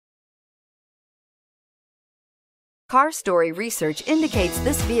Car Story research indicates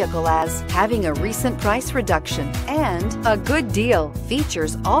this vehicle as having a recent price reduction and a good deal.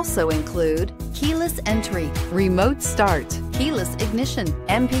 Features also include keyless entry, remote start, keyless ignition,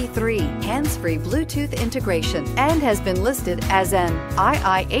 MP3, hands-free Bluetooth integration, and has been listed as an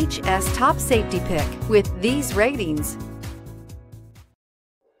IIHS top safety pick with these ratings.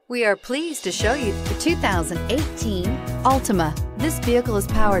 We are pleased to show you the 2018 Altima. This vehicle is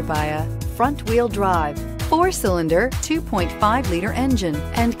powered by a front-wheel drive, 4-cylinder, 2.5-liter engine,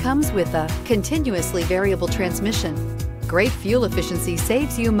 and comes with a continuously variable transmission. Great fuel efficiency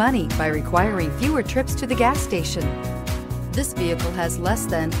saves you money by requiring fewer trips to the gas station. This vehicle has less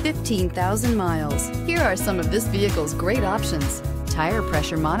than 15,000 miles. Here are some of this vehicle's great options: tire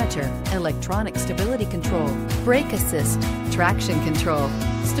pressure monitor, electronic stability control, brake assist, traction control,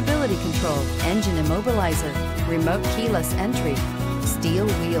 stability control, engine immobilizer, remote keyless entry, steel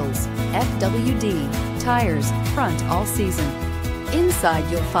wheels, FWD, tires, front all season. Inside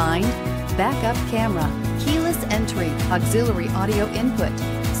you'll find backup camera, keyless entry, auxiliary audio input,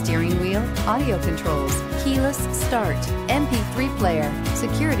 steering wheel audio controls, keyless start, MP3 player,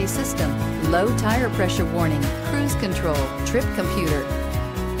 security system, low tire pressure warning, cruise control, trip computer.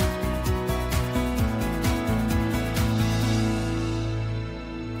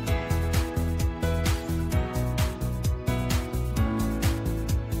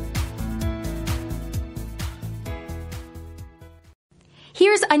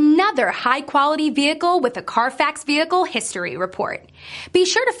 Here's another high-quality vehicle with a CARFAX Vehicle History Report. Be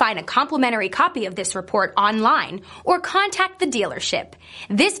sure to find a complimentary copy of this report online or contact the dealership.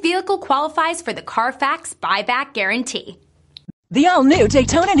 This vehicle qualifies for the CARFAX Buyback Guarantee. The all-new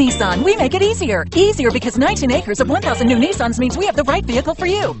Daytona Nissan. We make it easier. Easier because 19 acres of 1,000 new Nissans means we have the right vehicle for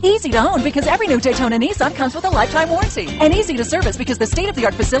you. Easy to own because every new Daytona Nissan comes with a lifetime warranty. And easy to service because the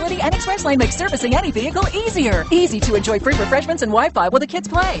state-of-the-art facility and express lane makes servicing any vehicle easier. Easy to enjoy free refreshments and Wi-Fi while the kids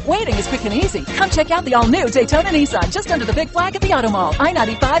play. Waiting is quick and easy. Come check out the all-new Daytona Nissan just under the big flag at the Automall.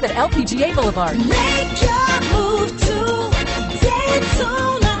 I-95 at LPGA Boulevard. Make your move to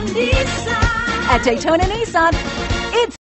Daytona Nissan. At Daytona Nissan, it's